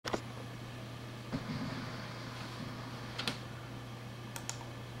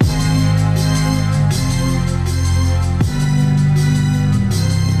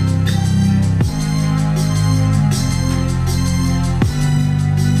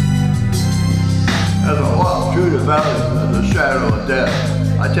valley of the shadow of death.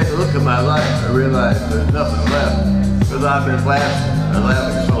 I take a look at my life, I realize there's nothing left, because I've been laughing and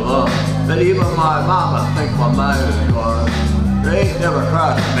laughing so long that even my mama thinks my mind is gone. There ain't never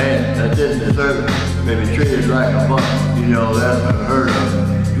crossed a man that didn't deserve it, maybe treated like a bum, you know that's unheard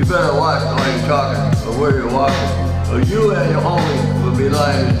of. You better watch the way you're talking or where you're walking, or you and your homie will be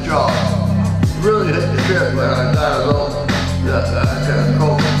lying in jaw. Really hit the trip when I got alone. I couldn't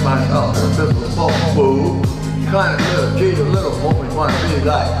cope myself in a pistol smoke, boo. Kind of little, cheat a little, always want to be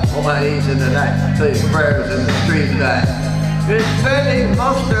like on my knees in the night, saying prayers in the street tonight. Been spending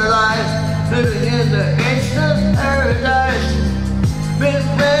most of their lives living in the gangster's paradise. Been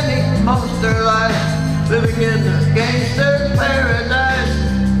spending most of their lives living in the gangster's paradise.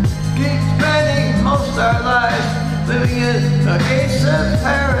 Keep spending most of our lives living in the gangster's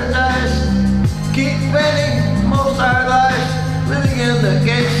paradise. Keep spending most of our lives living in the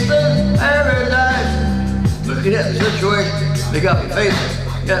gangster's paradise. Looking at the situation they got me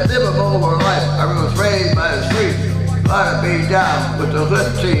facing. Got livable over life. I was raised by the street. Gotta be down with the hood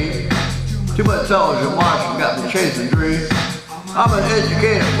team. Too much television watching got me chasing dreams. I'm an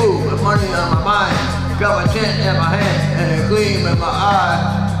educated fool with money on my mind. Got my tent in my hand and a gleam in my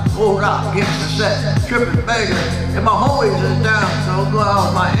eye. Old out against the set, tripping beggar. And my homies is down, so go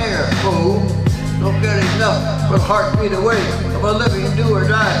out my air, fool. Don't get enough but heartbeat away of a living do or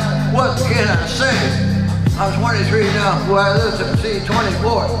die. What can I say? I'm 23 now, where I live to see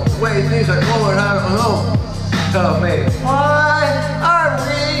 24. The way things are going, I don't know. Tell me, why are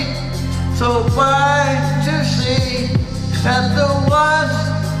we so blind to see that the ones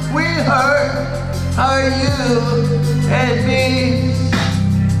we hurt are you and me?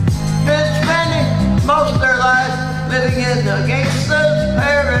 Been spending most of their lives living in the gangster's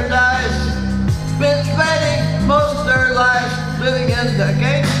paradise. Been spending most of their lives living in the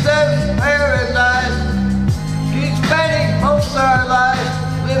gangster's paradise. Keep spending most of our lives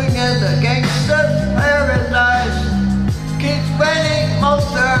living in the gangster's paradise. Keep spending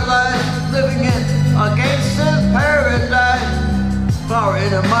most of our lives living in a gangster's paradise. Power in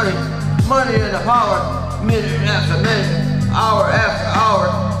the money, money in the power, minute after minute, hour after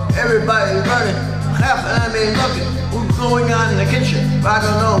hour. Everybody's running, half of them ain't looking. What's going on in the kitchen? I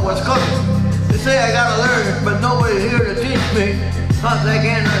don't know what's cooking. They say I gotta learn, but nobody's here to teach me. Cause they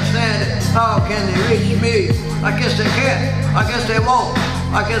can't understand it, how can they reach me? I guess they can't, I guess they won't,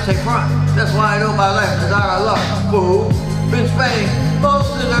 I guess they front. That's why I know my life is out of luck, fool. Been spending most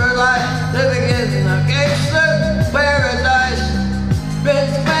of their life living in the gangster paradise. Been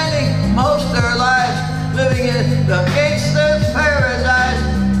spending most of their lives living in the gangster's paradise.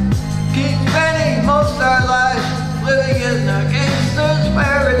 Keep spending most of our lives living in the gangster's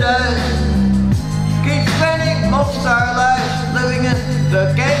paradise. Keep spending most of our lives living in the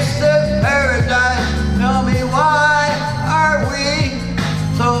gangster's